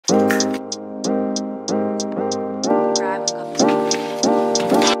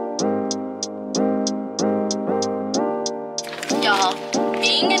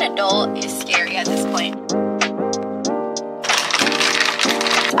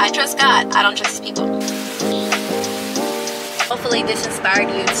I trust God. I don't trust people. Hopefully this inspired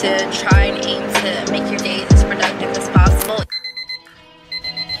you to try and aim to make your days as productive as possible.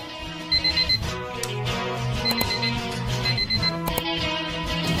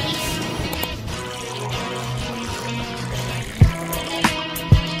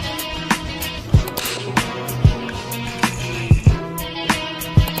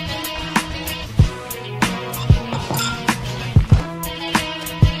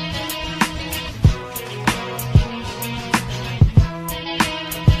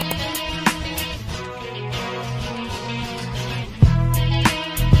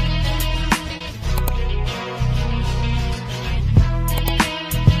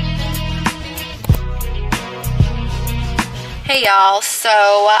 Hey y'all, so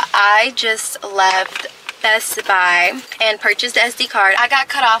I just left Best Buy and purchased the SD card. I got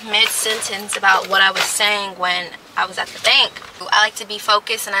cut off mid-sentence about what I was saying when I was at the bank. I like to be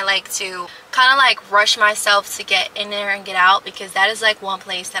focused and I like to kind of like rush myself to get in there and get out, because that is like one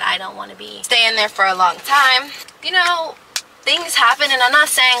place that I don't want to be staying there for a long time. You know, things happen, and I'm not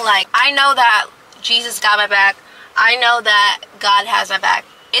saying like, I know that Jesus got my back. I know that God has my back.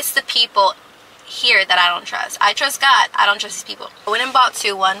 It's the people here that I don't trust. I trust God. I don't trust these people. I went and bought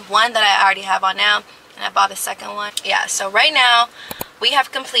one that I already have on now, and I bought a second one. Yeah, so right now we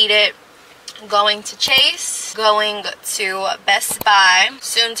have completed going to Chase, going to Best Buy,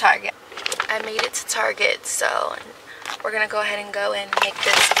 soon Target. I made it to Target, so we're gonna go ahead and go and make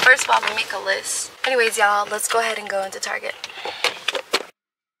this. First of all, I'm gonna make a list. Anyways, y'all, let's go ahead and go into Target.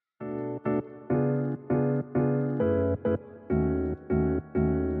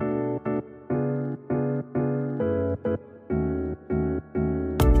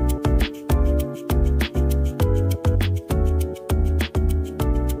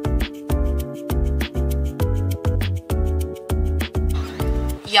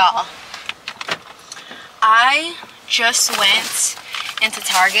 Y'all, I just went into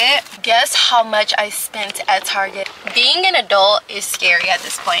Target. Guess how much I spent at Target? Being an adult is scary at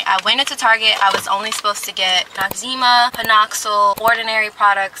this point. I went into Target. I was only supposed to get Noxzema, Panoxyl, ordinary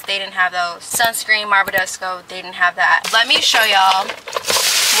products. They didn't have those. Sunscreen, Marbodesco, they didn't have that. Let me show y'all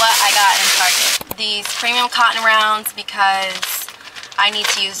what I got in Target. These premium cotton rounds, because I need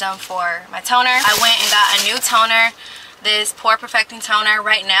to use them for my toner. I went and got a new toner. This pore perfecting toner.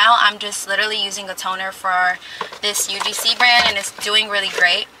 Right now I'm just literally using a toner for this UGC brand, and it's doing really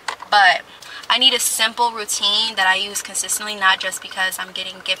great, but I need a simple routine that I use consistently, not just because I'm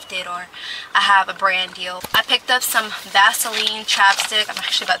getting gifted or I have a brand deal. I picked up some Vaseline chapstick. I'm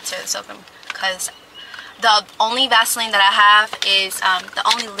actually about to soak them because the only Vaseline that I have is the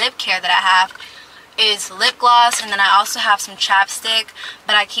only lip care that I have is lip gloss, and then I also have some chapstick,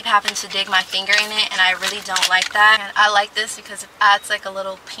 but I keep having to dig my finger in it, and I really don't like that. And I like this because it adds like a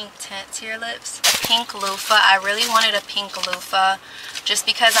little pink tint to your lips. A pink loofah. I really wanted a pink loofah just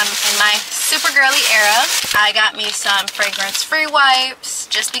because I'm in my super girly era. I got me some fragrance free wipes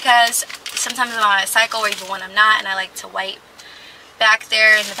just because sometimes I'm on a cycle, or even when I'm not, and I like to wipe back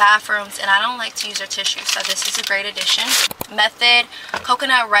there in the bathrooms, and I don't like to use their tissue, so this is a great addition. Method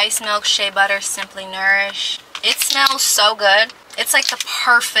coconut rice milk shea butter simply nourished. It smells so good. It's like the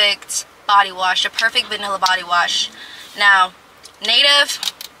perfect body wash, the perfect vanilla body wash. Now Native,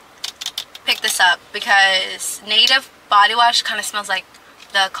 pick this up because Native body wash kind of smells like,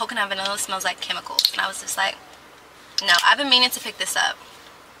 the coconut vanilla smells like chemicals, and I was just like, no. I've been meaning to pick this up,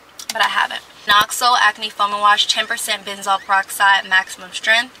 but I haven't. Noxzema Acne Foam and Wash, 10% benzoyl peroxide, maximum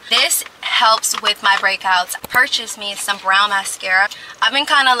strength. This helps with my breakouts. Purchased me some brown mascara. I've been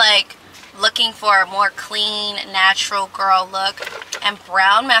kind of like looking for a more clean, natural girl look, and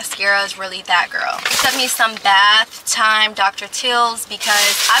brown mascara is really that girl. Picked me some bath time Dr. Teal's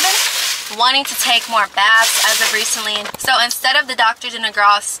because I've been wanting to take more baths as of recently. So instead of the Dr.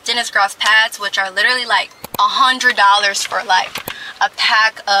 Dennis Gross pads, which are literally like $100 for like a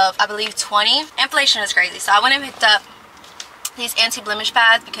pack of, I believe, 20. Inflation is crazy. So I went and picked up these anti-blemish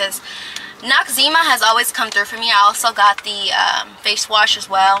pads because Noxzema has always come through for me. I also got the face wash as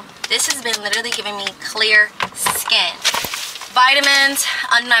well. This has been literally giving me clear skin. Vitamins,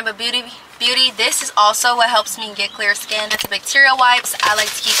 Undeniable Beauty. This is also what helps me get clear skin. It's bacterial wipes. I like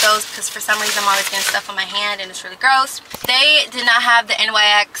to keep those because for some reason I'm always getting stuff on my hand and it's really gross. They did not have the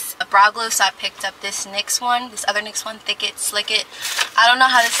NYX brow glue, so I picked up this NYX one, this other NYX one, Thick It, Slick It. I don't know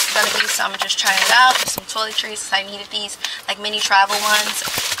how this is going to be, so I'm just trying it out. There's some toiletries because I needed these, like mini travel ones.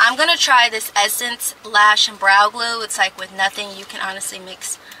 I'm going to try this Essence Lash and Brow Glue. It's like with nothing. You can honestly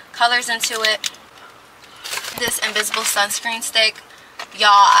mix colors into it. This invisible sunscreen stick. Y'all,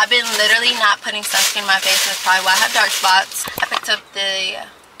 I've been literally not putting sunscreen in my face. That's probably why I have dark spots. I picked up the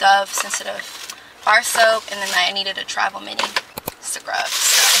Dove Sensitive Bar Soap, and then I needed a Travel Mini scrub.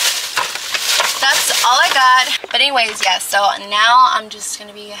 So that's all I got. But anyways, yeah, so now I'm just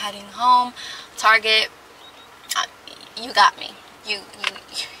gonna be heading home. Target, you got me. You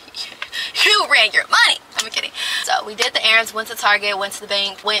ran your money. I'm kidding. So we did the errands, went to Target, went to the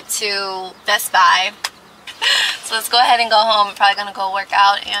bank, went to Best Buy. So let's go ahead and go home. I'm probably gonna go work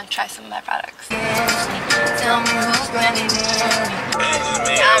out and try some of my products. Tell me who's running in.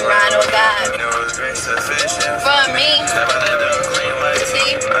 I'm riding with God. For me.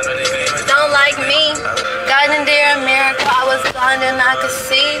 See? Don't like me. God in dear America, I was blind and I could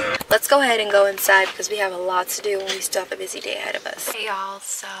see. Let's go ahead and go inside because we have a lot to do and we still have a busy day ahead of us. Hey y'all,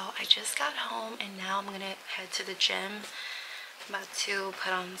 so I just got home and now I'm gonna head to the gym. I'm about to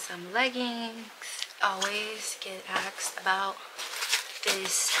put on some leggings. Always get asked about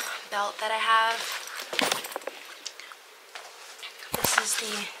this belt that I have. This is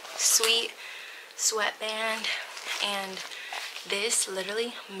the Sweet Sweatband, and this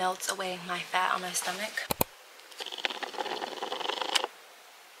literally melts away my fat on my stomach.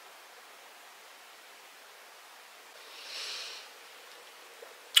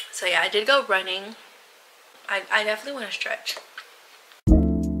 So yeah, I did go running. I definitely want to stretch.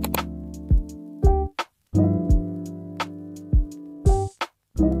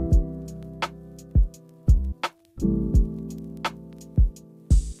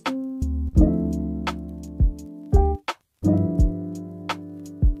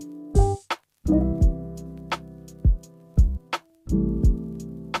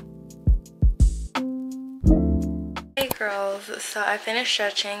 Girls, so I finished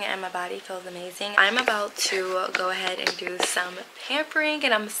stretching and my body feels amazing. I'm about to go ahead and do some pampering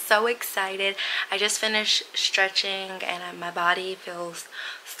and I'm so excited. I just finished stretching and my body feels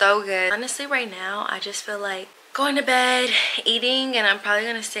so good. Honestly, right now I just feel like going to bed, eating, and I'm probably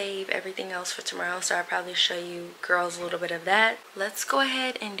gonna save everything else for tomorrow, so I'll probably show you girls a little bit of that. Let's go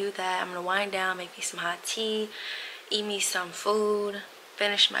ahead and do that. I'm gonna wind down, make me some hot tea, eat me some food,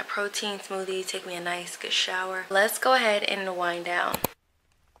 finish my protein smoothie, take me a nice good shower. Let's go ahead and wind down.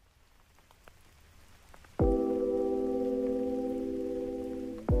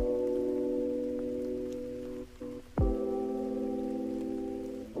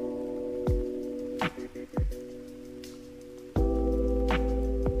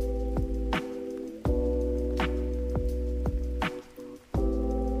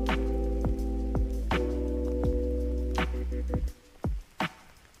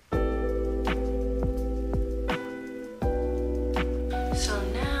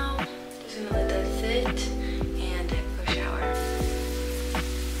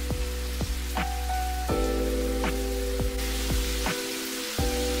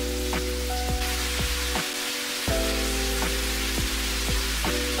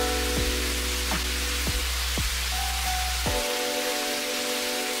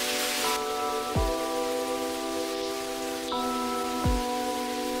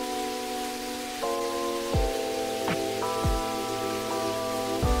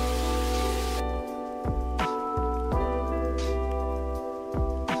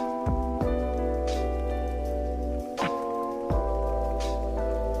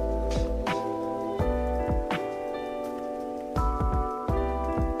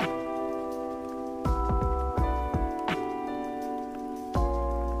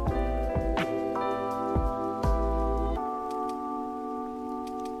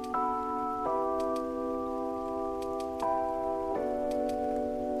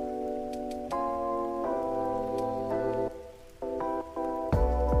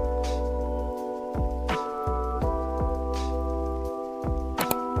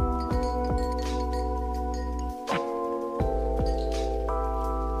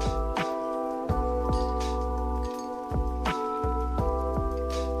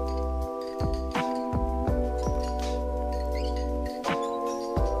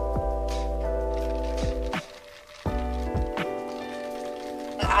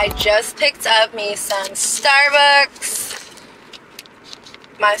 I just picked up me some Starbucks,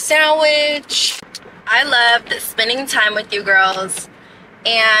 my sandwich. I loved spending time with you girls,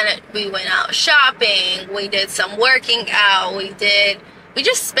 and we went out shopping, we did some working out, we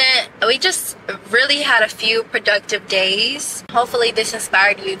just really had a few productive days. Hopefully this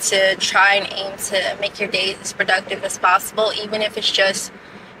inspired you to try and aim to make your days as productive as possible, even if it's just,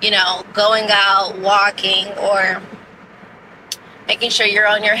 you know, going out, walking, or making sure you're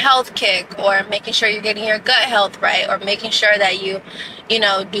on your health kick, or making sure you're getting your gut health right, or making sure that you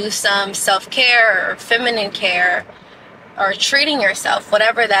know, do some self-care or feminine care, or treating yourself,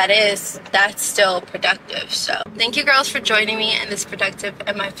 whatever that is, that's still productive. So thank you girls for joining me in this productive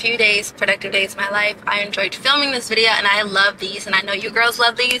productive days of my life. I enjoyed filming this video and I love these, and I know you girls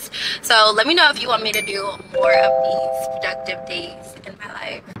love these. So let me know if you want me to do more of these productive days in my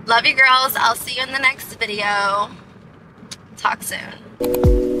life. Love you girls. I'll see you in the next video. Talk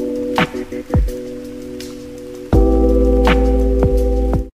soon.